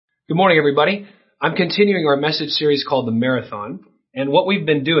Good morning, everybody. I'm continuing our message series called The Marathon. And what we've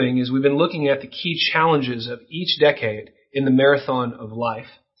been doing is we've been looking at the key challenges of each decade in the marathon of life.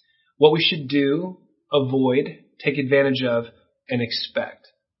 What we should do, avoid, take advantage of, and expect.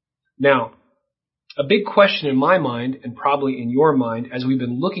 Now, a big question in my mind, and probably in your mind, as we've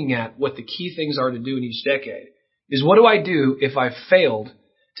been looking at what the key things are to do in each decade, is what do I do if I failed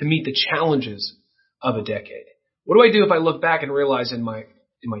to meet the challenges of a decade? What do I do if I look back and realize in my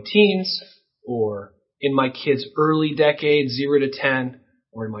teens, or in my kids' early decades, 0 to 10,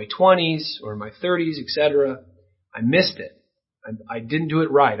 or in my 20s, or in my 30s, etc., I missed it. I didn't do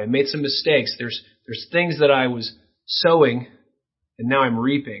it right. I made some mistakes. There's things that I was sowing, and now I'm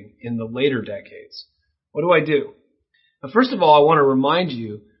reaping in the later decades. What do I do? Now, first of all, I want to remind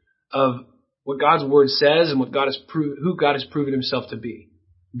you of what God's Word says and who God has proven Himself to be.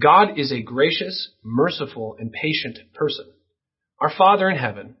 God is a gracious, merciful, and patient person. Our Father in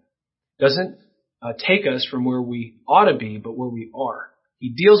heaven doesn't take us from where we ought to be, but where we are. He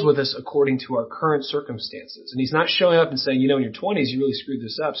deals with us according to our current circumstances. And He's not showing up and saying, in your 20s, you really screwed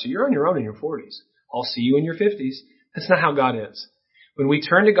this up, so you're on your own in your 40s. I'll see you in your 50s. That's not how God is. When we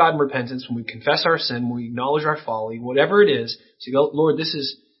turn to God in repentance, when we confess our sin, when we acknowledge our folly, whatever it is, say, Lord, this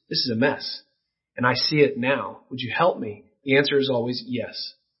is a mess. And I see it now. Would you help me? The answer is always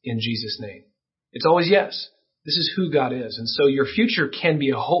yes, in Jesus' name. It's always yes. This is who God is. And so your future can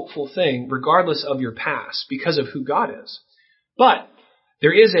be a hopeful thing regardless of your past because of who God is. But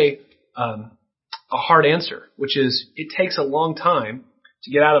there is a hard answer, which is it takes a long time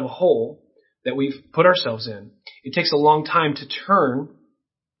to get out of a hole that we've put ourselves in. It takes a long time to turn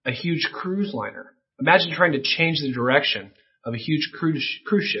a huge cruise liner. Imagine trying to change the direction of a huge cruise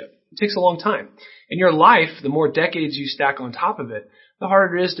ship. It takes a long time. In your life, the more decades you stack on top of it, the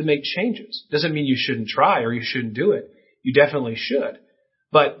harder it is to make changes. Doesn't mean you shouldn't try or you shouldn't do it. You definitely should.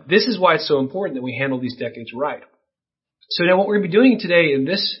 But this is why it's so important that we handle these decades right. So now what we're going to be doing today in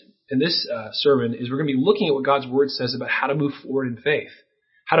this sermon is we're going to be looking at what God's Word says about how to move forward in faith,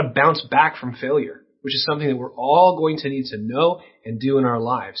 how to bounce back from failure, which is something that we're all going to need to know and do in our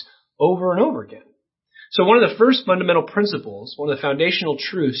lives over and over again. So one of the first fundamental principles, one of the foundational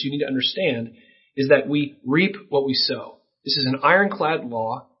truths you need to understand is that we reap what we sow. This is an ironclad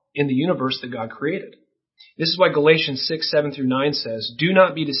law in the universe that God created. This is why Galatians 6:7-9 says, "Do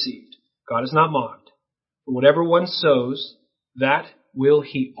not be deceived. God is not mocked. For whatever one sows, that will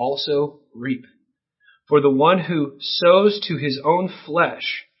he also reap. For the one who sows to his own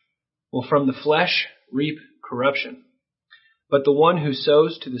flesh will from the flesh reap corruption. But the one who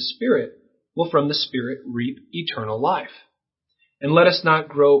sows to the Spirit will from the Spirit reap eternal life. And let us not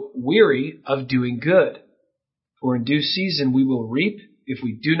grow weary of doing good. For in due season we will reap if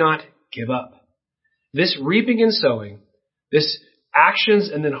we do not give up." This reaping and sowing, this actions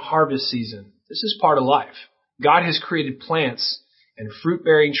and then harvest season, this is part of life. God has created plants and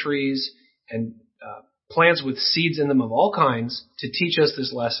fruit-bearing trees and plants with seeds in them of all kinds to teach us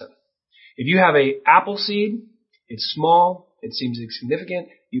this lesson. If you have an apple seed, it's small, it seems insignificant,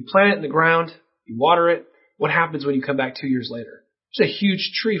 you plant it in the ground, you water it, what happens when you come back 2 years later? There's a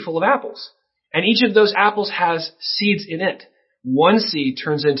huge tree full of apples. And each of those apples has seeds in it. One seed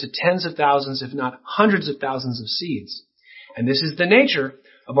turns into tens of thousands, if not hundreds of thousands of seeds. And this is the nature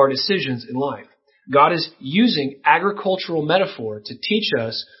of our decisions in life. God is using agricultural metaphor to teach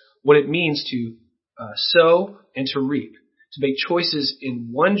us what it means to sow and to reap, to make choices in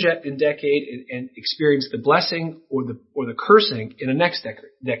one decade and experience the blessing or the cursing in the next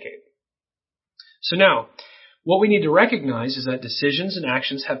decade. So now, what we need to recognize is that decisions and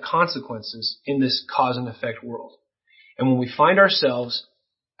actions have consequences in this cause and effect world. And when we find ourselves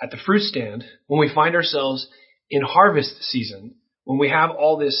at the fruit stand, when we find ourselves in harvest season, when we have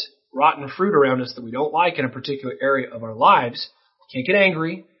all this rotten fruit around us that we don't like in a particular area of our lives, we can't get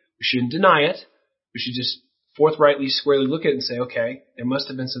angry. We shouldn't deny it. We should just forthrightly, squarely look at it and say, okay, there must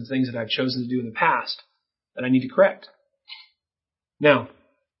have been some things that I've chosen to do in the past that I need to correct. Now,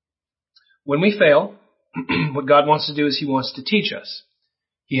 when we fail, what God wants to do is He wants to teach us.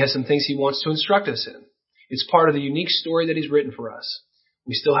 He has some things He wants to instruct us in. It's part of the unique story that He's written for us.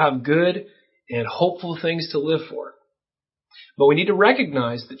 We still have good and hopeful things to live for. But we need to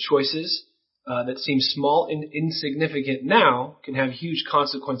recognize that choices that seem small and insignificant now can have huge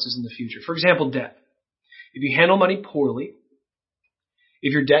consequences in the future. For example, debt. If you handle money poorly,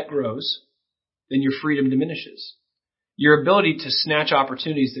 if your debt grows, then your freedom diminishes. Your ability to snatch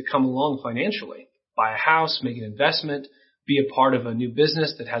opportunities that come along financially, buy a house, make an investment, be a part of a new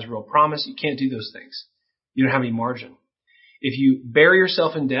business that has real promise, you can't do those things. You don't have any margin. If you bury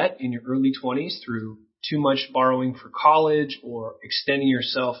yourself in debt in your early 20s through too much borrowing for college or extending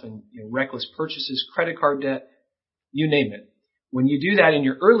yourself in reckless purchases, credit card debt, you name it. When you do that in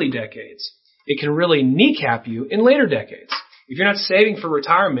your early decades, it can really kneecap you in later decades. If you're not saving for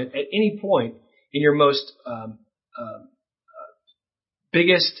retirement at any point in your most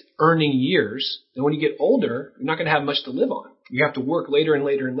biggest earning years, then when you get older, you're not going to have much to live on. You have to work later and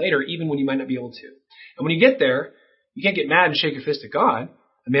later and later, even when you might not be able to. And when you get there, you can't get mad and shake your fist at God.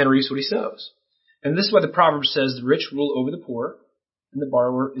 A man reaps what he sows. And this is why the proverb says the rich rule over the poor, and the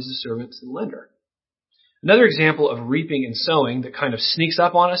borrower is a servant to the lender. Another example of reaping and sowing that kind of sneaks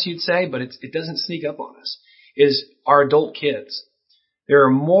up on us, you'd say, but it doesn't sneak up on us, is our adult kids. There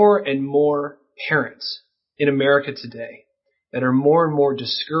are more and more parents in America today that are more and more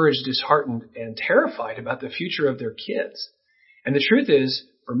discouraged, disheartened, and terrified about the future of their kids. And the truth is,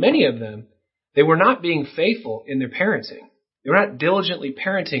 for many of them, they were not being faithful in their parenting. They were not diligently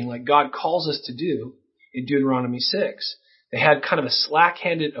parenting like God calls us to do in Deuteronomy 6. They had kind of a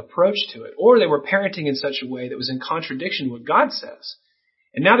slack-handed approach to it, or they were parenting in such a way that was in contradiction to what God says.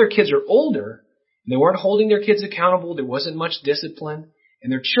 And now their kids are older, and they weren't holding their kids accountable. There wasn't much discipline,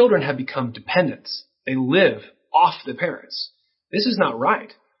 and their children have become dependents. They live off the parents. This is not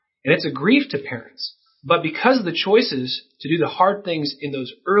right, and it's a grief to parents. But because of the choices to do the hard things in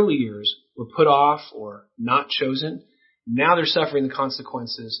those early years were put off or not chosen, now they're suffering the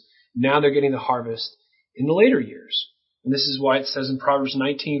consequences. Now they're getting the harvest in the later years. And this is why it says in Proverbs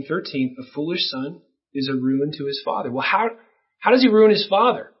 19:13, a foolish son is a ruin to his father. Well, how does he ruin his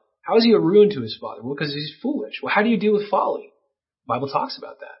father? How is he a ruin to his father? Well, because he's foolish. Well, how do you deal with folly? The Bible talks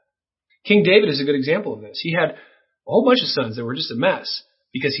about that. King David is a good example of this. He had a whole bunch of sons that were just a mess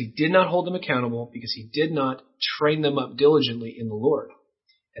because he did not hold them accountable, because he did not train them up diligently in the Lord.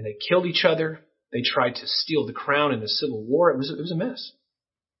 And they killed each other. They tried to steal the crown in the civil war. It was a mess.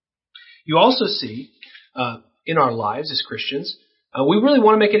 You also see in our lives as Christians, we really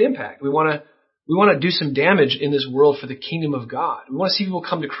want to make an impact. We want to do some damage in this world for the kingdom of God. We want to see people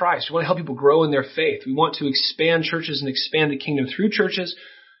come to Christ. We want to help people grow in their faith. We want to expand churches and expand the kingdom through churches.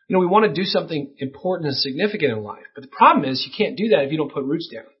 We want to do something important and significant in life. But the problem is you can't do that if you don't put roots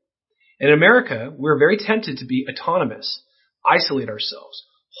down. And in America, we're very tempted to be autonomous, isolate ourselves,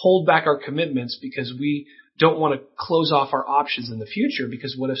 hold back our commitments because we don't want to close off our options in the future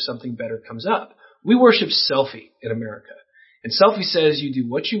because what if something better comes up? We worship selfie in America. And selfie says you do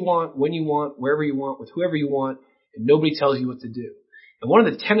what you want, when you want, wherever you want, with whoever you want, and nobody tells you what to do. And one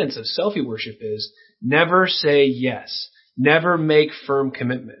of the tenets of selfie worship is never say yes. Never make firm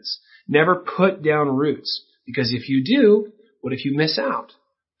commitments. Never put down roots. Because if you do, what if you miss out?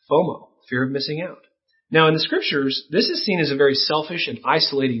 FOMO, fear of missing out. Now in the scriptures, this is seen as a very selfish and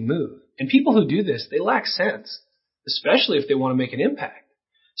isolating move. And people who do this, they lack sense, especially if they want to make an impact.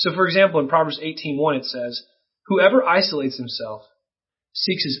 So for example, in Proverbs 18:1 it says, whoever isolates himself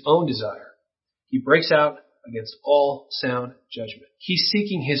seeks his own desire. He breaks out against all sound judgment. He's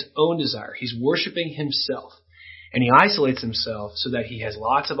seeking his own desire. He's worshiping himself. And he isolates himself so that he has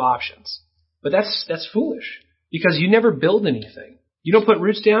lots of options. But that's foolish because you never build anything. You don't put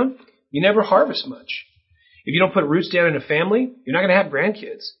roots down, you never harvest much. If you don't put roots down in a family, you're not going to have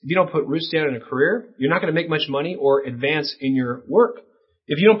grandkids. If you don't put roots down in a career, you're not going to make much money or advance in your work.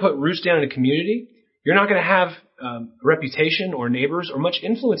 If you don't put roots down in a community, you're not going to have a reputation or neighbors or much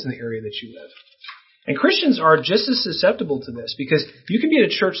influence in the area that you live. And Christians are just as susceptible to this because you can be at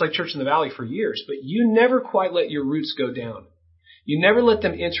a church like Church in the Valley for years, but you never quite let your roots go down. You never let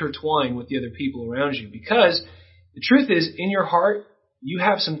them intertwine with the other people around you because the truth is, in your heart, you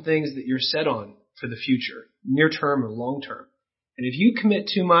have some things that you're set on for the future, near term or long term. And if you commit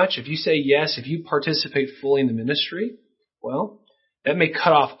too much, if you say yes, if you participate fully in the ministry, well, that may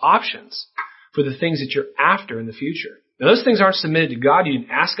cut off options for the things that you're after in the future. Now, those things aren't submitted to God. You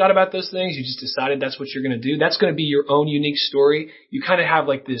didn't ask God about those things. You just decided that's what you're going to do. That's going to be your own unique story. You kind of have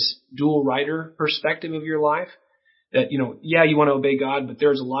like this dual writer perspective of your life that, you want to obey God, but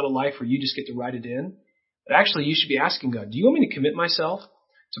there's a lot of life where you just get to write it in. But actually, you should be asking God, do you want me to commit myself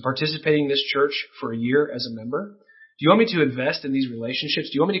to participating in this church for a year as a member? Do you want me to invest in these relationships?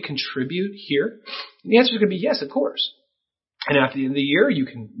 Do you want me to contribute here? And the answer is going to be yes, of course. And after the end of the year, you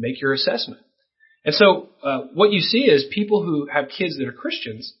can make your assessment. And so what you see is people who have kids that are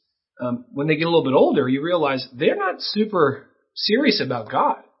Christians, when they get a little bit older, you realize they're not super serious about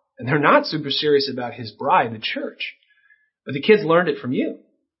God. And they're not super serious about his bride, the church. But the kids learned it from you.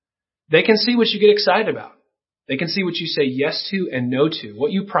 They can see what you get excited about. They can see what you say yes to and no to,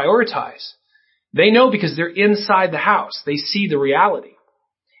 what you prioritize. They know because they're inside the house. They see the reality.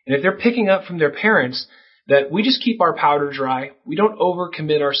 And if they're picking up from their parents that we just keep our powder dry. We don't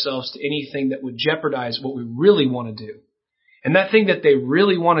overcommit ourselves to anything that would jeopardize what we really want to do. And that thing that they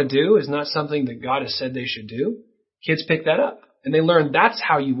really want to do is not something that God has said they should do. Kids pick that up and they learn that's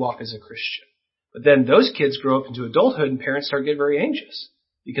how you walk as a Christian. But then those kids grow up into adulthood and parents start getting very anxious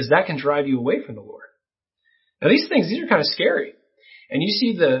because that can drive you away from the Lord. Now these are kind of scary. And you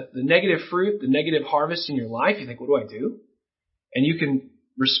see the negative fruit, the negative harvest in your life. You think, what do I do? And you can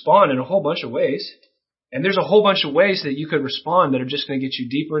respond in a whole bunch of ways. And there's a whole bunch of ways that you could respond that are just going to get you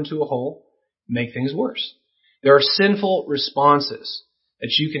deeper into a hole and make things worse. There are sinful responses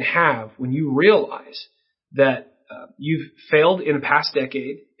that you can have when you realize that you've failed in a past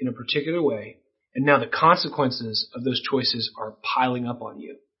decade in a particular way, and now the consequences of those choices are piling up on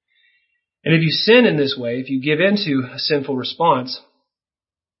you. And if you sin in this way, if you give into a sinful response,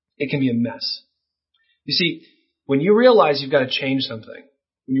 it can be a mess. You see, when you realize you've got to change something,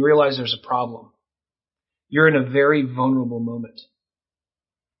 when you realize there's a problem, you're in a very vulnerable moment.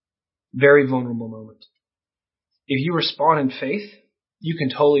 Very vulnerable moment. If you respond in faith, you can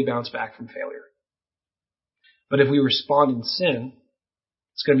totally bounce back from failure. But if we respond in sin,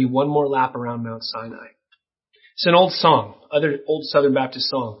 it's going to be one more lap around Mount Sinai. It's an old song, old Southern Baptist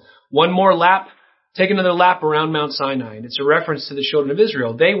song. One more lap, take another lap around Mount Sinai. And it's a reference to the children of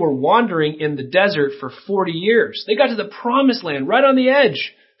Israel. They were wandering in the desert for 40 years. They got to the promised land right on the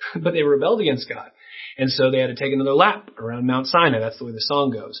edge, but they rebelled against God. And so they had to take another lap around Mount Sinai. That's the way the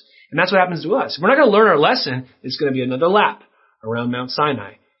song goes. And that's what happens to us. If we're not going to learn our lesson, it's going to be another lap around Mount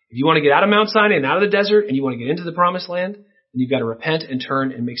Sinai. If you want to get out of Mount Sinai and out of the desert and you want to get into the promised land, then you've got to repent and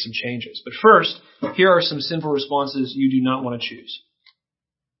turn and make some changes. But first, here are some sinful responses you do not want to choose.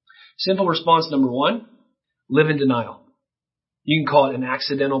 Sinful response number 1, live in denial. You can call it an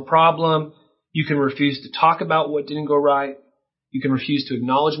accidental problem. You can refuse to talk about what didn't go right. You can refuse to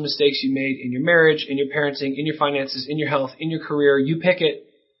acknowledge mistakes you made in your marriage, in your parenting, in your finances, in your health, in your career. You pick it.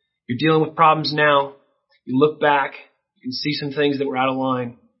 You're dealing with problems now. You look back. You can see some things that were out of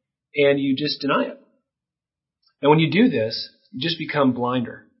line, and you just deny it. And when you do this, you just become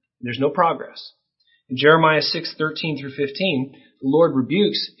blinder. There's no progress. In Jeremiah 6:13 through 15, the Lord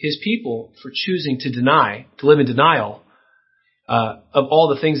rebukes his people for choosing to live in denial of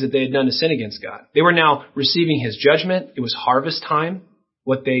all the things that they had done to sin against God. They were now receiving his judgment. It was harvest time.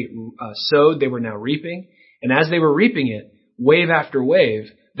 What they sowed, they were now reaping. And as they were reaping it, wave after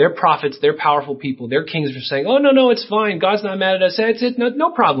wave, their prophets, their powerful people, their kings were saying, oh, no, it's fine. God's not mad at us.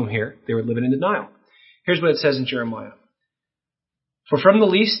 No problem here. They were living in denial. Here's what it says in Jeremiah. For from the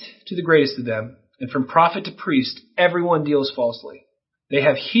least to the greatest of them, and from prophet to priest, everyone deals falsely. They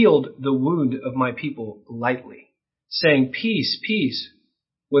have healed the wound of my people lightly, saying, peace, peace,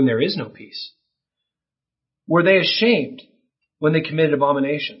 when there is no peace. Were they ashamed when they committed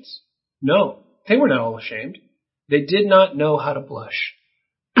abominations? No, they were not all ashamed. They did not know how to blush.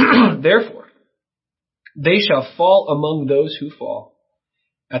 Therefore, they shall fall among those who fall.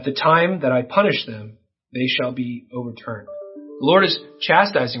 At the time that I punish them, they shall be overturned. The Lord is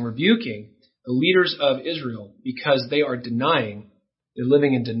chastising, rebuking the leaders of Israel because they are denying, they're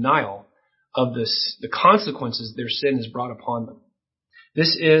living in denial of the consequences their sin has brought upon them.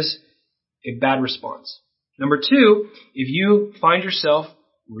 This is a bad response. Number 2, if you find yourself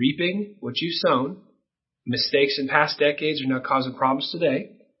reaping what you've sown, mistakes in past decades are now causing problems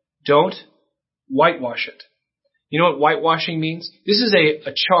today, don't whitewash it. You know what whitewashing means? This is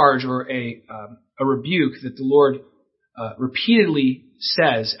a charge or a rebuke that the Lord repeatedly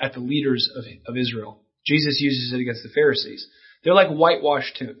says at the leaders of Israel. Jesus uses it against the Pharisees. They're like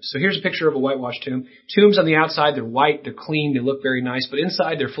whitewashed tombs. So here's a picture of a whitewashed tomb. Tombs on the outside, they're white, they're clean, they look very nice, but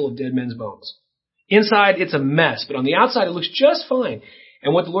inside they're full of dead men's bones. Inside it's a mess, but on the outside it looks just fine.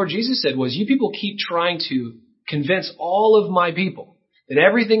 And what the Lord Jesus said was, you people keep trying to convince all of my people that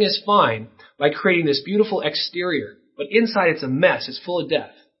everything is fine by creating this beautiful exterior, but inside it's a mess, it's full of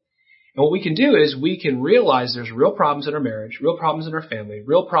death. And what we can do is we can realize there's real problems in our marriage, real problems in our family,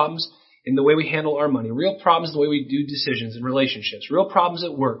 real problems in the way we handle our money, real problems in the way we do decisions and relationships, real problems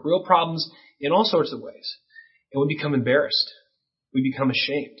at work, real problems in all sorts of ways. And we become embarrassed. We become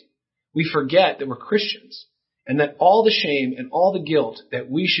ashamed. We forget that we're Christians and that all the shame and all the guilt that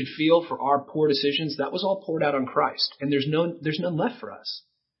we should feel for our poor decisions, that was all poured out on Christ. And there's none left for us.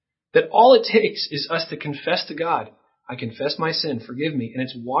 That all it takes is us to confess to God, I confess my sin, forgive me, and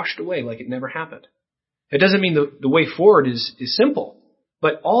it's washed away like it never happened. It doesn't mean the way forward is simple.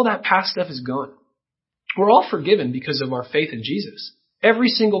 But all that past stuff is gone. We're all forgiven because of our faith in Jesus. Every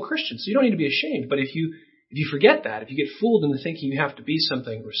single Christian. So you don't need to be ashamed. But if you forget that, if you get fooled into thinking you have to be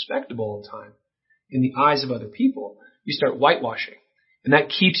something respectable all the time in the eyes of other people, you start whitewashing. And that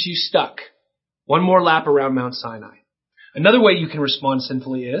keeps you stuck. One more lap around Mount Sinai. Another way you can respond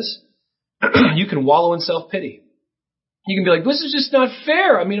sinfully is you can wallow in self-pity. You can be like, this is just not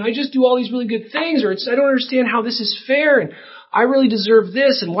fair. I mean, I just do all these really good things, or I don't understand how this is fair, and I really deserve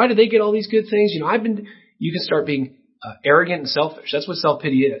this, and why do they get all these good things? You can start being arrogant and selfish. That's what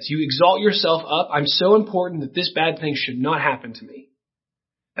self-pity is. You exalt yourself up. I'm so important that this bad thing should not happen to me.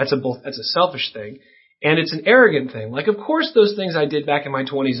 That's a selfish thing. And it's an arrogant thing. Like, of course, those things I did back in my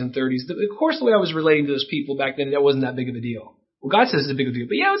 20s and 30s, of course, the way I was relating to those people back then, that wasn't that big of a deal. Well, God says it's a big deal.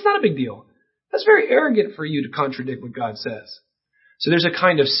 But yeah, it's not a big deal. That's very arrogant for you to contradict what God says. So there's a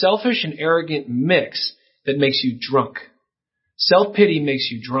kind of selfish and arrogant mix that makes you drunk. Self-pity makes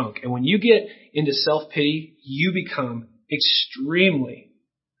you drunk. And when you get into self-pity, you become extremely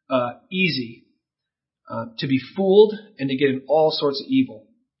easy to be fooled and to get in all sorts of evil.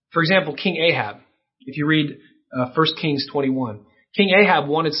 For example, King Ahab. If you read 1 Kings 21, King Ahab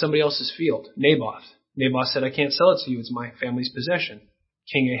wanted somebody else's field, Naboth. Naboth said, I can't sell it to you. It's my family's possession.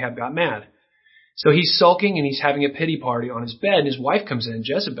 King Ahab got mad. So he's sulking and he's having a pity party on his bed. And his wife comes in,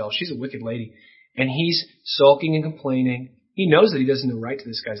 Jezebel. She's a wicked lady. And he's sulking and complaining. He knows that he doesn't have the right to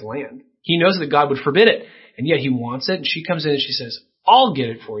this guy's land. He knows that God would forbid it. And yet he wants it. And she comes in and she says, I'll get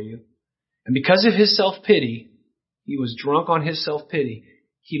it for you. And because of his self-pity, he was drunk on his self-pity.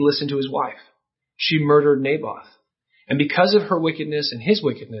 He listened to his wife. She murdered Naboth. And because of her wickedness and his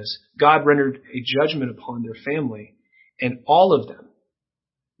wickedness, God rendered a judgment upon their family. And all of them,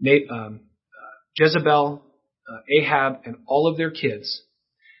 Jezebel, Ahab, and all of their kids,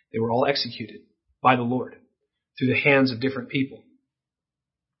 they were all executed by the Lord through the hands of different people.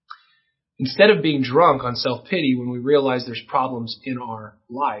 Instead of being drunk on self-pity when we realize there's problems in our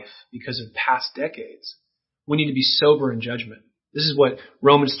life because of past decades, we need to be sober in judgment. This is what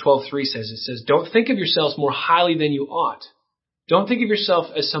Romans 12:3 says. It says, don't think of yourselves more highly than you ought. Don't think of yourself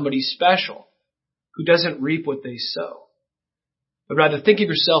as somebody special who doesn't reap what they sow. But rather think of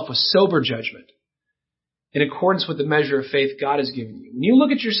yourself with sober judgment in accordance with the measure of faith God has given you. When you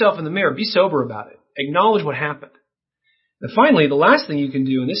look at yourself in the mirror, be sober about it. Acknowledge what happened. And finally, the last thing you can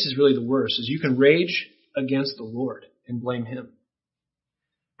do, and this is really the worst, is you can rage against the Lord and blame Him.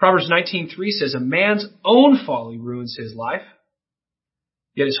 Proverbs 19:3 says, a man's own folly ruins his life,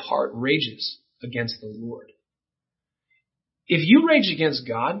 yet his heart rages against the Lord. If you rage against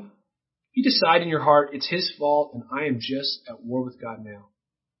God, you decide in your heart it's His fault and I am just at war with God now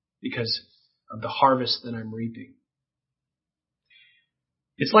because of the harvest that I'm reaping.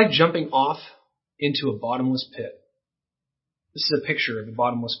 It's like jumping off into a bottomless pit. This is a picture of the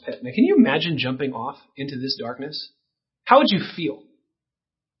bottomless pit. Now, can you imagine jumping off into this darkness? How would you feel?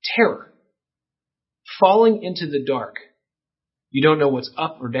 Terror. Falling into the dark. You don't know what's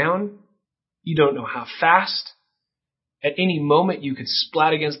up or down. You don't know how fast. At any moment, you could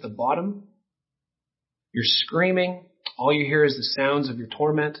splat against the bottom. You're screaming. All you hear is the sounds of your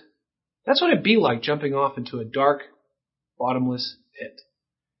torment. That's what it'd be like jumping off into a dark, bottomless pit.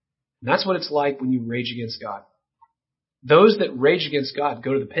 And that's what it's like when you rage against God. Those that rage against God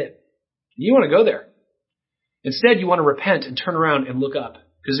go to the pit. You want to go there. Instead, you want to repent and turn around and look up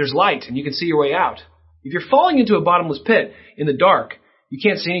because there's light and you can see your way out. If you're falling into a bottomless pit in the dark, you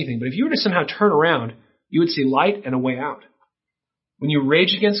can't see anything. But if you were to somehow turn around, you would see light and a way out. When you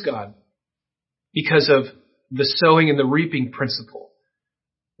rage against God because of the sowing and the reaping principle,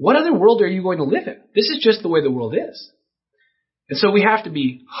 what other world are you going to live in? This is just the way the world is. And so we have to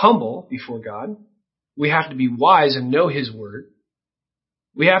be humble before God. We have to be wise and know His word.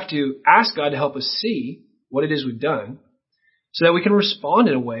 We have to ask God to help us see what it is we've done so that we can respond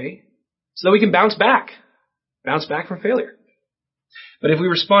in a way so that we can bounce back from failure. But if we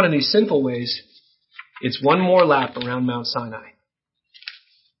respond in these sinful ways, it's one more lap around Mount Sinai.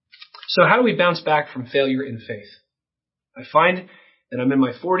 So how do we bounce back from failure in faith? I find that I'm in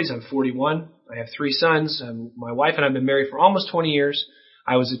my 40s. I'm 41. I have 3 sons. My wife and I have been married for almost 20 years.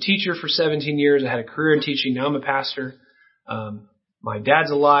 I was a teacher for 17 years. I had a career in teaching. Now I'm a pastor. My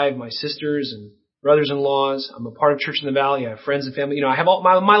dad's alive. My sisters and brothers-in-laws. I'm a part of Church in the Valley. I have friends and family. I have all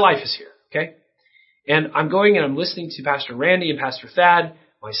my life is here. Okay. And I'm going and I'm listening to Pastor Randy and Pastor Thad,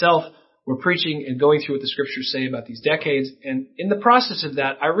 myself. We're preaching and going through what the scriptures say about these decades. And in the process of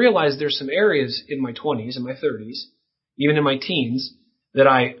that, I realized there's some areas in my 20s and my 30s, even in my teens, that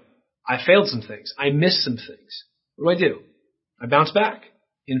I failed some things. I missed some things. What do? I bounce back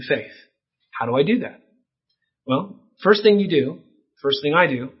in faith. How do I do that? Well, first thing I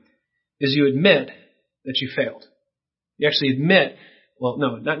do, is you admit that you failed. You actually admit, well,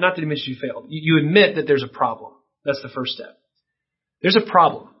 no, not that you admit you failed. You admit that there's a problem. That's the first step. There's a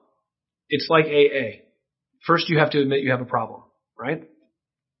problem. It's like AA. First, you have to admit you have a problem, right?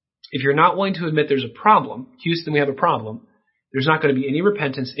 If you're not willing to admit there's a problem, Houston, we have a problem, there's not going to be any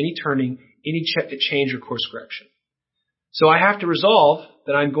repentance, any turning, any change or course correction. So I have to resolve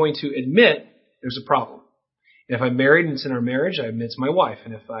that I'm going to admit there's a problem. And if I'm married and it's in our marriage, I admit to my wife.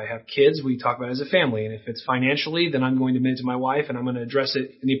 And if I have kids, we talk about it as a family. And if it's financially, then I'm going to admit to my wife and I'm going to address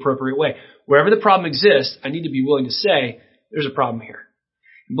it in the appropriate way. Wherever the problem exists, I need to be willing to say, there's a problem here.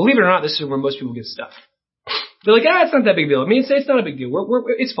 And believe it or not, this is where most people get stuff. They're like, it's not that big a deal. I mean, it's not a big deal.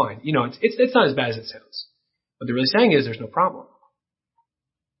 It's fine. It's not as bad as it sounds. What they're really saying is there's no problem.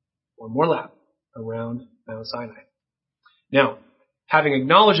 One more lap around Mount Sinai. Now, having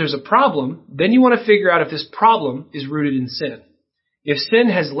acknowledged there's a problem, then you want to figure out if this problem is rooted in sin. If sin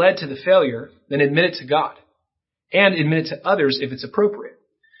has led to the failure, then admit it to God and admit it to others if it's appropriate.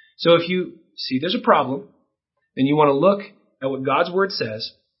 So if you see there's a problem, then you want to look at what God's word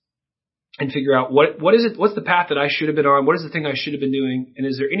says and figure out what is it, what's the path that I should have been on, what is the thing I should have been doing, and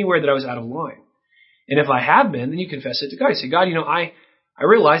is there anywhere that I was out of line? And if I have been, then you confess it to God. You say, God, I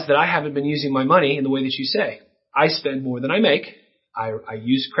realize that I haven't been using my money in the way that you say. I spend more than I make. I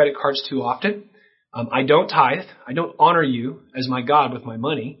use credit cards too often. I don't tithe. I don't honor you as my God with my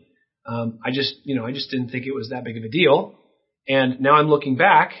money. I just didn't think it was that big of a deal. And now I'm looking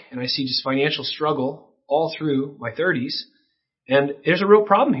back and I see just financial struggle all through my 30s. And there's a real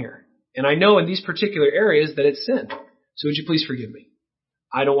problem here. And I know in these particular areas that it's sin. So would you please forgive me?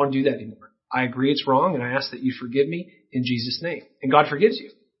 I don't want to do that anymore. I agree it's wrong and I ask that you forgive me in Jesus' name. And God forgives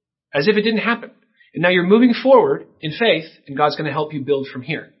you as if it didn't happen. And now you're moving forward in faith, and God's going to help you build from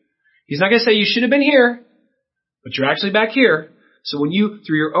here. He's not going to say you should have been here, but you're actually back here. So when you,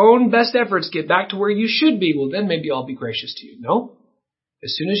 through your own best efforts, get back to where you should be, well, then maybe I'll be gracious to you. No.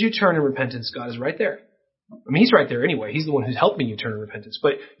 As soon as you turn in repentance, God is right there. I mean, He's right there anyway. He's the one who's helping you turn in repentance.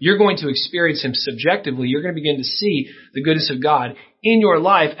 But you're going to experience Him subjectively. You're going to begin to see the goodness of God in your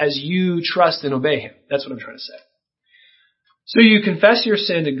life as you trust and obey Him. That's what I'm trying to say. So you confess your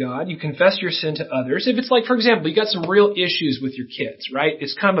sin to God, you confess your sin to others. If it's like, for example, you got some real issues with your kids, right?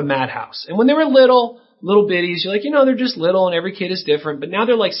 It's kind of a madhouse. And when they were little bitties, you're like, they're just little and every kid is different. But now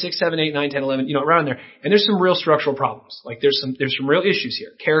they're like 6, 7, 8, 9, 10, 11, around there. And there's some real structural problems. Like there's some real issues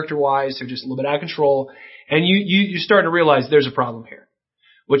here. Character-wise, they're just a little bit out of control. And you're starting to realize there's a problem here.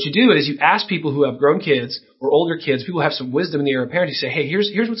 What you do is you ask people who have grown kids or older kids, people who have some wisdom in the area of parenting, you say, hey,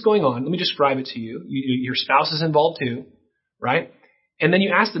 here's what's going on. Let me describe it to you. Your spouse is involved too. Right? And then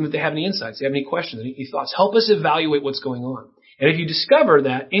you ask them if they have any insights, they have any questions, any thoughts. Help us evaluate what's going on. And if you discover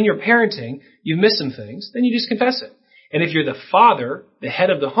that in your parenting, you've missed some things, then you just confess it. And if you're the father, the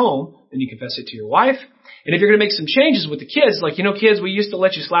head of the home, then you confess it to your wife. And if you're going to make some changes with the kids, like, kids, we used to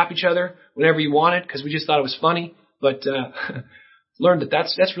let you slap each other whenever you wanted because we just thought it was funny. But learn that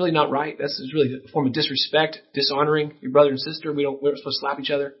that's really not right. That's really a form of disrespect, dishonoring your brother and sister. We're not supposed to slap each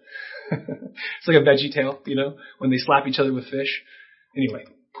other. It's like a Veggie Tale, when they slap each other with fish. Anyway.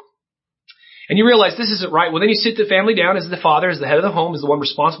 And you realize this isn't right. Well, then you sit the family down as the father, as the head of the home, as the one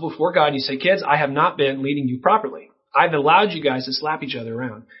responsible before God, and you say, kids, I have not been leading you properly. I've allowed you guys to slap each other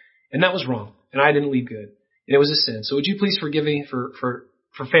around. And that was wrong. And I didn't lead good. And it was a sin. So would you please forgive me for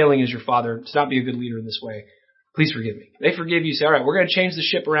failing as your father, to not be a good leader in this way? Please forgive me. They forgive you. Say, all right, we're going to change the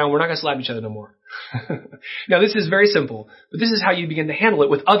ship around. We're not going to slap each other no more. Now, this is very simple, but this is how you begin to handle it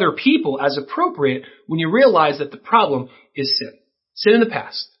with other people as appropriate when you realize that the problem is sin. Sin in the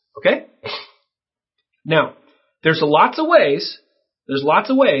past. Okay? Now, there's lots of ways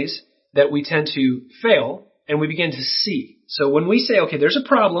that we tend to fail and we begin to see. So when we say, okay, there's a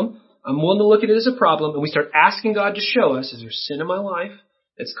problem, I'm willing to look at it as a problem, and we start asking God to show us, is there sin in my life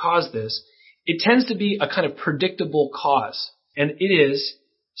that's caused this? It tends to be a kind of predictable cause, and it is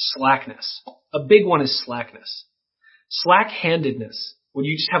slackness. A big one is slackness. Slack-handedness, when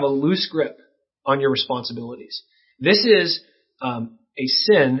you just have a loose grip on your responsibilities. This is a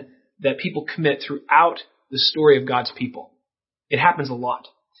sin that people commit throughout the story of God's people. It happens a lot.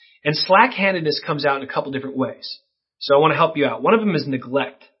 And slack-handedness comes out in a couple different ways. So I want to help you out. One of them is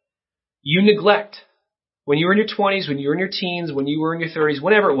neglect. You neglect. When you were in your 20s, when you were in your teens, when you were in your 30s,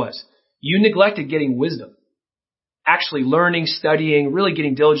 whatever it was, you neglected getting wisdom. Actually learning, studying, really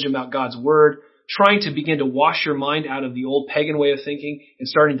getting diligent about God's word, trying to begin to wash your mind out of the old pagan way of thinking and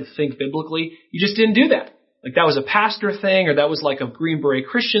starting to think biblically. You just didn't do that. Like that was a pastor thing, or that was like a Green Beret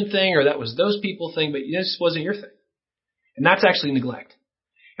Christian thing, or that was those people thing, but this wasn't your thing. And that's actually neglect.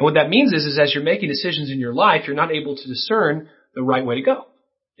 And what that means is as you're making decisions in your life, you're not able to discern the right way to go.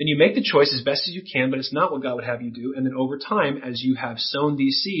 Then you make the choice as best as you can, but it's not what God would have you do. And then over time, as you have sown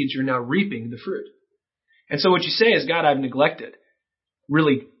these seeds, you're now reaping the fruit. And so what you say is, God, I've neglected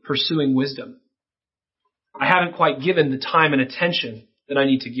really pursuing wisdom. I haven't quite given the time and attention that I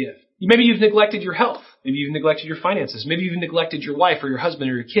need to give. Maybe you've neglected your health. Maybe you've neglected your finances. Maybe you've neglected your wife or your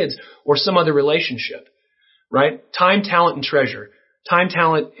husband or your kids or some other relationship, right? Time, talent, and treasure. Time,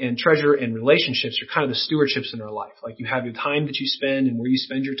 talent, and treasure and relationships are kind of the stewardships in our life. Like you have your time that you spend and where you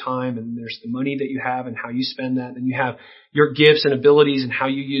spend your time, and there's the money that you have and how you spend that. And you have your gifts and abilities and how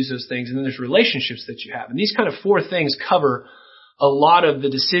you use those things. And then there's relationships that you have. And these kind of four things cover a lot of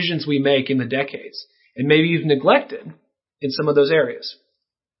the decisions we make in the decades. And maybe you've neglected in some of those areas.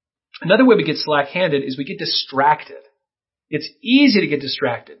 Another way we get slack-handed is we get distracted. It's easy to get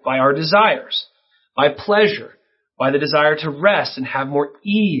distracted by our desires, by pleasure, by the desire to rest and have more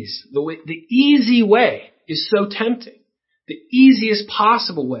ease. The easy way is so tempting. The easiest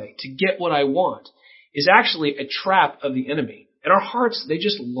possible way to get what I want is actually a trap of the enemy. And our hearts, they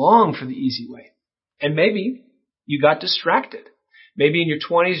just long for the easy way. And maybe you got distracted. Maybe in your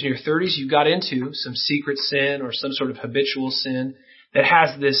 20s and your 30s, you got into some secret sin or some sort of habitual sin that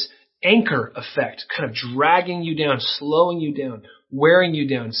has this anchor effect, kind of dragging you down, slowing you down, wearing you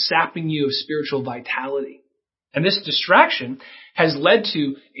down, sapping you of spiritual vitality. And this distraction has led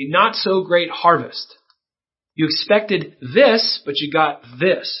to a not so great harvest. You expected this, but you got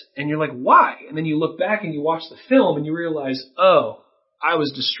this. And you're like, why? And then you look back and you watch the film and you realize, oh, I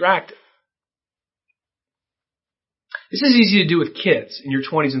was distracted. This is easy to do with kids in your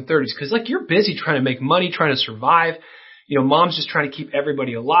 20s and 30s because like you're busy trying to make money, trying to survive. You know, mom's just trying to keep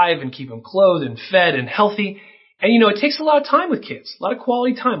everybody alive and keep them clothed and fed and healthy. And, you know, it takes a lot of time with kids, a lot of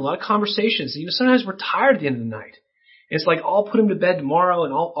quality time, a lot of conversations. You know, sometimes we're tired at the end of the night. And it's like, I'll put them to bed tomorrow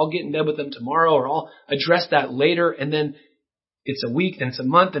and I'll get in bed with them tomorrow or I'll address that later. And then it's a week, then it's a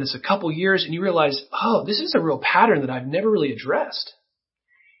month, then it's a couple years. And you realize, oh, this is a real pattern that I've never really addressed.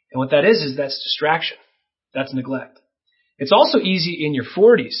 And what that is that's distraction. That's neglect. It's also easy in your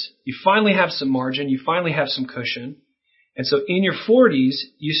 40s. You finally have some margin. You finally have some cushion. And so in your 40s,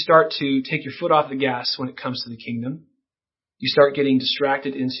 you start to take your foot off the gas when it comes to the kingdom. You start getting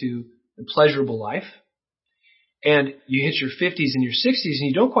distracted into the pleasurable life. And you hit your 50s and your 60s and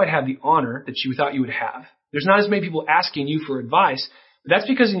you don't quite have the honor that you thought you would have. There's not as many people asking you for advice. But that's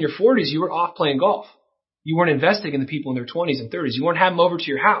because in your 40s, you were off playing golf. You weren't investing in the people in their 20s and 30s. You weren't having them over to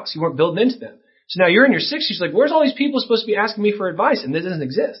your house. You weren't building into them. So now you're in your 60s, like, where's all these people supposed to be asking me for advice? And this doesn't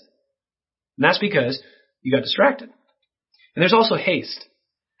exist. And that's because you got distracted. And there's also haste.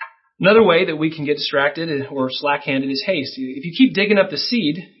 Another way that we can get distracted or slack-handed is haste. If you keep digging up the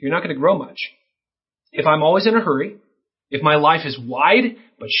seed, you're not going to grow much. If I'm always in a hurry, if my life is wide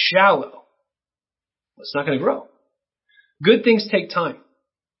but shallow, well, it's not going to grow. Good things take time.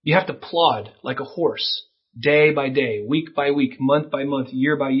 You have to plod like a horse, day by day, week by week, month by month,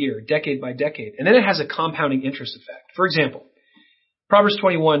 year by year, decade by decade. And then it has a compounding interest effect. For example, Proverbs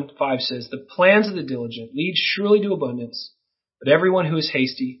 21:5 says, the plans of the diligent lead surely to abundance, but everyone who is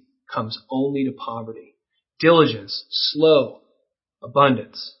hasty comes only to poverty. Diligence, slow,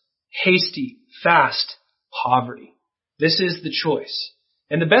 abundance. Hasty, fast, poverty. This is the choice.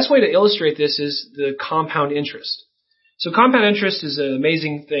 And the best way to illustrate this is the compound interest. So compound interest is an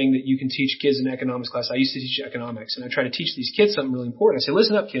amazing thing that you can teach kids in economics class. I used to teach economics, and I try to teach these kids something really important. I say,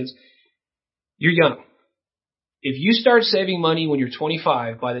 listen up, kids. You're young. If you start saving money when you're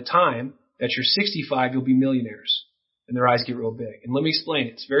 25, by the time that you're 65, you'll be millionaires. And their eyes get real big. And let me explain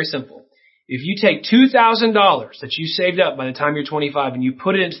it. It's very simple. If you take $2,000 that you saved up by the time you're 25 and you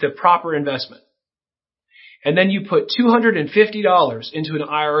put it into the proper investment, and then you put $250 into an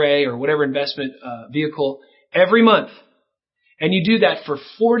IRA or whatever investment vehicle every month, and you do that for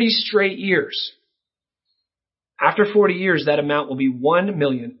 40 straight years, after 40 years, that amount will be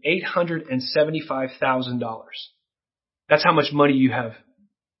 $1,875,000. That's how much money you have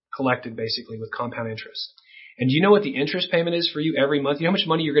collected, basically, with compound interest. And do you know what the interest payment is for you every month? You know how much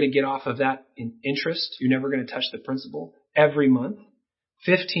money you're going to get off of that in interest? You're never going to touch the principal every month.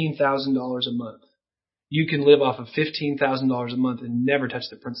 $15,000 a month. You can live off of $15,000 a month and never touch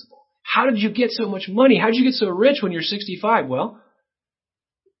the principal. How did you get so much money? How did you get so rich when you're 65? Well,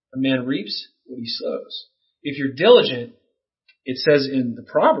 a man reaps what he sows. If you're diligent, it says in the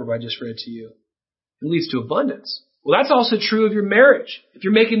proverb I just read to you, it leads to abundance. Well, that's also true of your marriage. If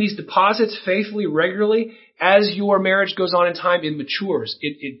you're making these deposits faithfully, regularly, as your marriage goes on in time, it matures.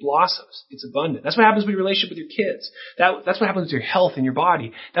 It blossoms. It's abundant. That's what happens with your relationship with your kids. That's what happens with your health and your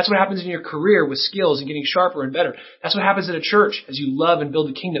body. That's what happens in your career with skills and getting sharper and better. That's what happens in a church as you love and build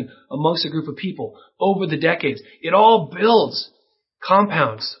the kingdom amongst a group of people over the decades. It all builds,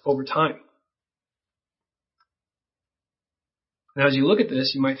 compounds over time. Now, as you look at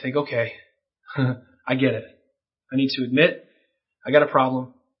this, you might think, okay, I get it. I need to admit I got a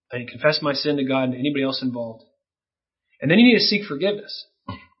problem. I need to confess my sin to God and to anybody else involved. And then you need to seek forgiveness,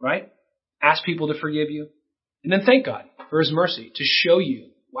 right? Ask people to forgive you. And then thank God for his mercy to show you,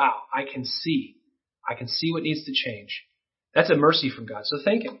 wow, I can see what needs to change. That's a mercy from God. So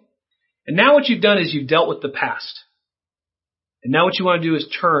thank him. And now what you've done is you've dealt with the past. And now what you want to do is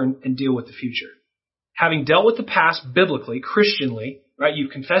turn and deal with the future. Having dealt with the past biblically, Christianly, right?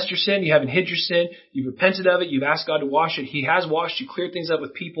 You've confessed your sin. You haven't hid your sin. You've repented of it. You've asked God to wash it. He has washed you, cleared things up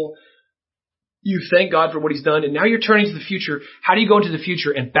with people. You thank God for what he's done. And now you're turning to the future. How do you go into the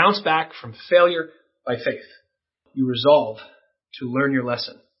future and bounce back from failure by faith? You resolve to learn your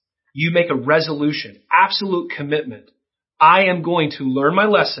lesson. You make a resolution, absolute commitment. I am going to learn my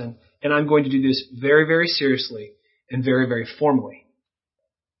lesson, and I'm going to do this very, very seriously and very, very formally.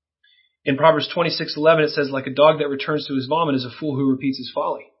 In Proverbs 26:11, it says, like a dog that returns to his vomit is a fool who repeats his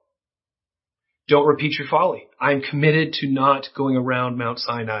folly. Don't repeat your folly. I am committed to not going around Mount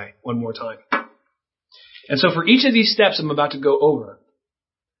Sinai one more time. And so for each of these steps I'm about to go over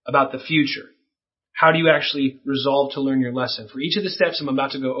about the future, how do you actually resolve to learn your lesson? For each of the steps I'm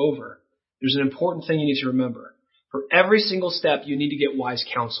about to go over, there's an important thing you need to remember. For every single step, you need to get wise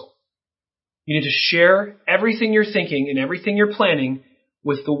counsel. You need to share everything you're thinking and everything you're planning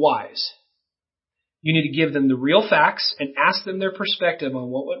with the wise. You need to give them the real facts and ask them their perspective on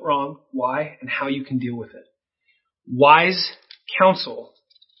what went wrong, why, and how you can deal with it. Wise counsel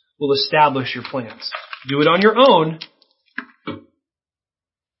will establish your plans. Do it on your own.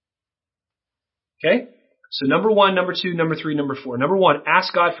 Okay? So number 1, number 2, number 3, number 4. Number 1,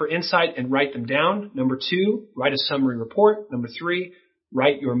 ask God for insight and write them down. Number 2, write a summary report. Number 3,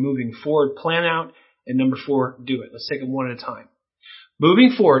 write your moving forward plan out. And number 4, do it. Let's take them one at a time.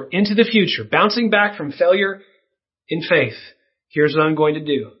 Moving forward into the future, bouncing back from failure in faith. Here's what I'm going to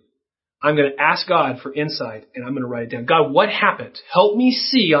do. I'm going to ask God for insight and I'm going to write it down. God, what happened? Help me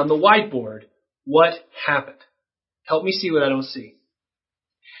see on the whiteboard what happened. Help me see what I don't see.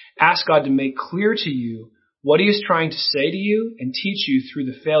 Ask God to make clear to you what he is trying to say to you and teach you through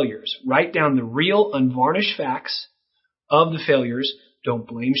the failures. Write down the real, unvarnished facts of the failures. Don't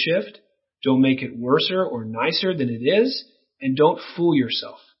blame shift. Don't make it worser or nicer than it is. And don't fool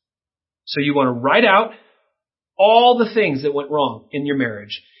yourself. So you want to write out all the things that went wrong in your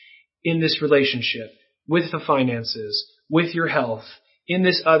marriage, in this relationship, with the finances, with your health, in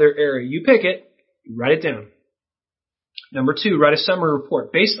this other area. You pick it, you write it down. Number 2, write a summary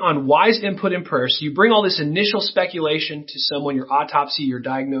report based on wise input in prayer. So you bring all this initial speculation to someone, your autopsy, your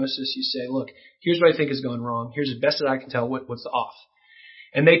diagnosis. You say, look, here's what I think is going wrong. Here's the best that I can tell what's off.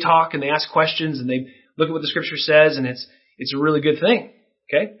 And they talk and they ask questions and they look at what the scripture says, and it's a really good thing.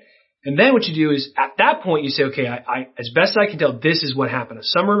 Okay? And then what you do is at that point you say, okay, I as best I can tell, this is what happened. A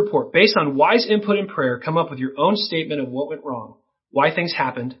summary report based on wise input in prayer. Come up with your own statement of what went wrong, why things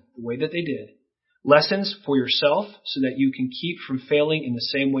happened the way that they did. Lessons for yourself so that you can keep from failing in the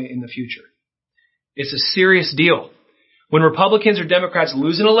same way in the future. It's a serious deal. When Republicans or Democrats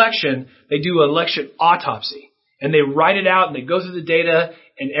lose an election, they do an election autopsy. And they write it out and they go through the data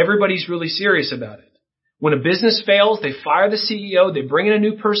and everybody's really serious about it. When a business fails, they fire the CEO, they bring in a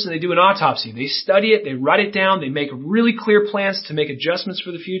new person, they do an autopsy. They study it, they write it down, they make really clear plans to make adjustments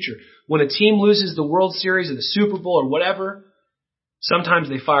for the future. When a team loses the World Series or the Super Bowl or whatever, sometimes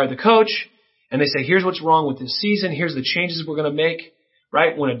they fire the coach and they say, here's what's wrong with this season, here's the changes we're going to make,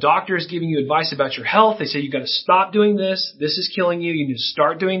 right? When a doctor is giving you advice about your health, they say, you've got to stop doing this, this is killing you, you need to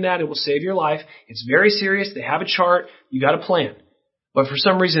start doing that, it will save your life. It's very serious, they have a chart, you got a plan. But for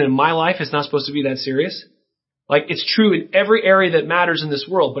some reason in my life, it's not supposed to be that serious. Like, it's true in every area that matters in this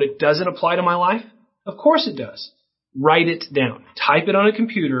world, but it doesn't apply to my life? Of course it does. Write it down. Type it on a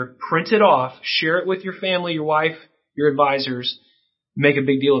computer, print it off, share it with your family, your wife, your advisors. Make a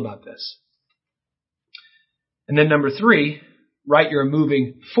big deal about this. And then number 3, write your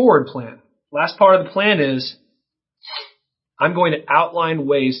moving forward plan. Last part of the plan is, I'm going to outline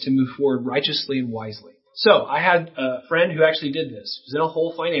ways to move forward righteously and wisely. So I had a friend who actually did this. He was in a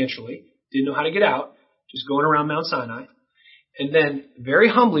hole financially, didn't know how to get out. Just going around Mount Sinai. And then very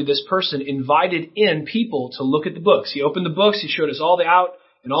humbly, this person invited in people to look at the books. He opened the books. He showed us all the out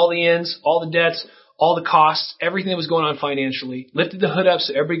and all the ins, all the debts, all the costs, everything that was going on financially, lifted the hood up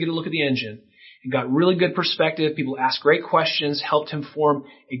so everybody could look at the engine and got really good perspective. People asked great questions, helped him form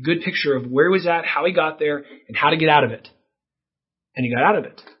a good picture of where he was at, how he got there, and how to get out of it. And he got out of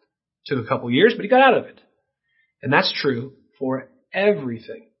it. Took a couple years, but he got out of it. And that's true for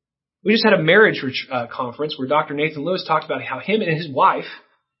everything. We just had a marriage conference where Dr. Nathan Lewis talked about how him and his wife,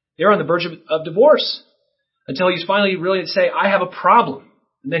 they're on the verge of divorce until he's finally really to say, I have a problem.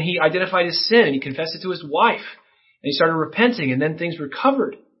 And then he identified his sin and he confessed it to his wife and he started repenting and then things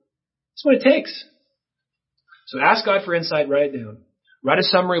recovered. That's what it takes. So ask God for insight, write it down. Write a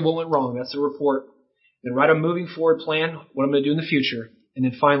summary of what went wrong. That's the report. Then write a moving forward plan, what I'm going to do in the future. And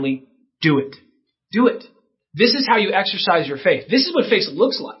then finally, do it. Do it. This is how you exercise your faith. This is what faith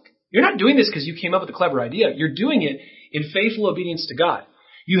looks like. You're not doing this because you came up with a clever idea. You're doing it in faithful obedience to God.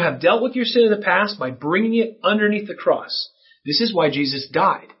 You have dealt with your sin in the past by bringing it underneath the cross. This is why Jesus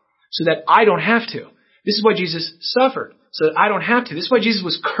died, so that I don't have to. This is why Jesus suffered, so that I don't have to. This is why Jesus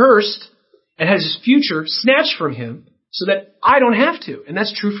was cursed and has his future snatched from him, so that I don't have to. And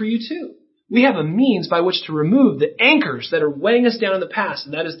that's true for you too. We have a means by which to remove the anchors that are weighing us down in the past,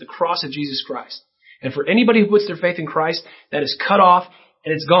 and that is the cross of Jesus Christ. And for anybody who puts their faith in Christ, that is cut off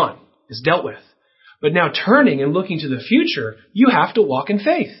and it's gone. It's dealt with. But now turning and looking to the future, you have to walk in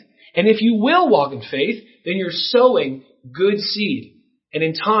faith. And if you will walk in faith, then you're sowing good seed. And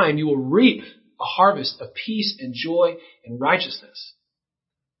in time, you will reap a harvest of peace and joy and righteousness.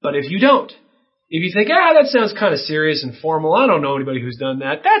 But if you don't, if you think, that sounds kind of serious and formal, I don't know anybody who's done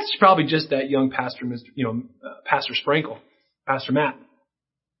that, that's probably just that young pastor, Pastor Sprinkle, Pastor Matt.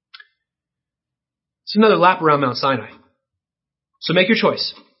 It's another lap around Mount Sinai. So make your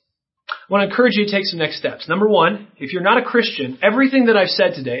choice. I want to encourage you to take some next steps. Number one, if you're not a Christian, everything that I've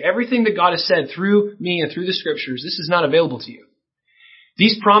said today, everything that God has said through me and through the scriptures, this is not available to you.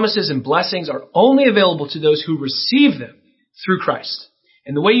 These promises and blessings are only available to those who receive them through Christ.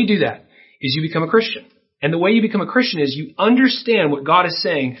 And the way you do that is you become a Christian. And the way you become a Christian is you understand what God is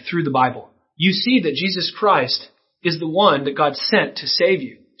saying through the Bible. You see that Jesus Christ is the one that God sent to save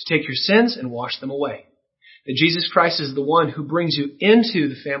you, to take your sins and wash them away. That Jesus Christ is the one who brings you into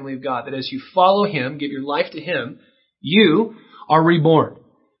the family of God. That as you follow him, give your life to him, you are reborn.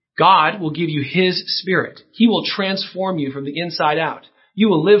 God will give you his spirit. He will transform you from the inside out. You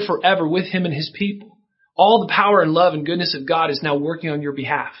will live forever with him and his people. All the power and love and goodness of God is now working on your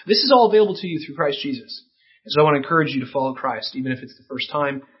behalf. This is all available to you through Christ Jesus. And so I want to encourage you to follow Christ, even if it's the first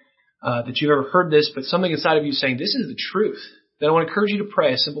time that you've ever heard this, but something inside of you saying, this is the truth. Then I want to encourage you to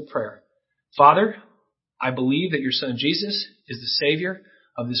pray a simple prayer. Father, I believe that your son Jesus is the Savior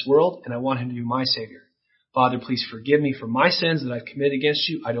of this world, and I want him to be my Savior. Father, please forgive me for my sins that I've committed against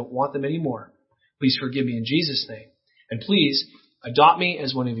you. I don't want them anymore. Please forgive me in Jesus' name. And please adopt me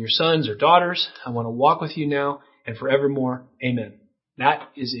as one of your sons or daughters. I want to walk with you now and forevermore. Amen. That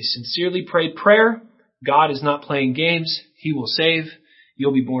is a sincerely prayed prayer. God is not playing games. He will save.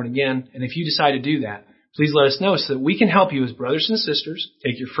 You'll be born again. And if you decide to do that, please let us know so that we can help you as brothers and sisters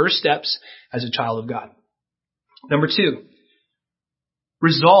take your first steps as a child of God. Number two,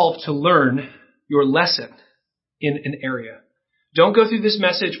 resolve to learn your lesson in an area. Don't go through this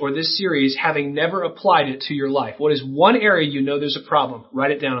message or this series having never applied it to your life. What is one area you know there's a problem? Write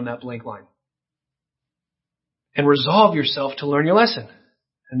it down on that blank line. And resolve yourself to learn your lesson.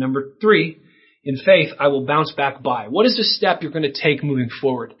 And number three, in faith, I will bounce back by. What is the step you're going to take moving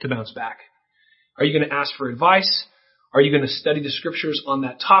forward to bounce back? Are you going to ask for advice? Are you going to study the scriptures on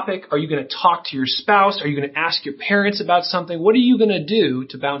that topic? Are you going to talk to your spouse? Are you going to ask your parents about something? What are you going to do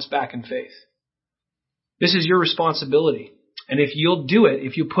to bounce back in faith? This is your responsibility. And if you'll do it,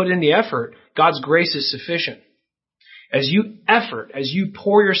 if you put in the effort, God's grace is sufficient. As you effort, as you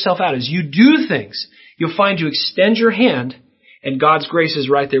pour yourself out, as you do things, you'll find you extend your hand and God's grace is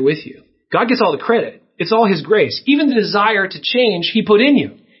right there with you. God gets all the credit. It's all his grace. Even the desire to change he put in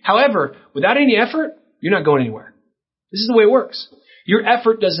you. However, without any effort, you're not going anywhere. This is the way it works. Your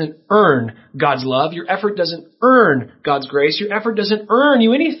effort doesn't earn God's love. Your effort doesn't earn God's grace. Your effort doesn't earn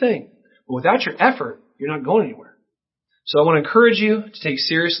you anything. But without your effort, you're not going anywhere. So I want to encourage you to take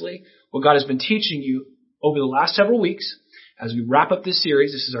seriously what God has been teaching you over the last several weeks. As we wrap up this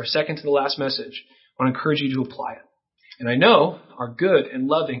series, this is our second to the last message. I want to encourage you to apply it. And I know our good and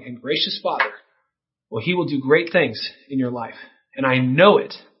loving and gracious Father, well, he will do great things in your life. And I know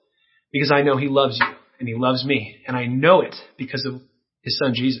it because I know he loves you. And he loves me. And I know it because of his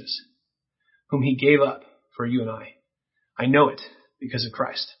son Jesus, whom he gave up for you and I. I know it because of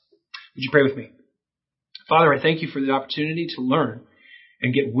Christ. Would you pray with me? Father, I thank you for the opportunity to learn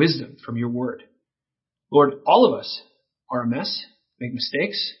and get wisdom from your word. Lord, all of us are a mess, make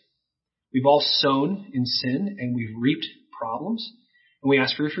mistakes. We've all sown in sin and we've reaped problems. And we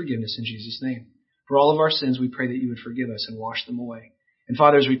ask for your forgiveness in Jesus' name. For all of our sins, we pray that you would forgive us and wash them away. And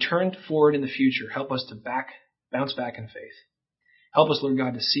Father, as we turn forward in the future, help us to bounce back in faith. Help us, Lord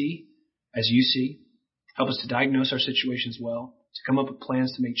God, to see as you see. Help us to diagnose our situations well, to come up with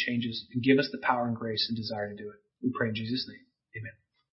plans to make changes, and give us the power and grace and desire to do it. We pray in Jesus' name. Amen.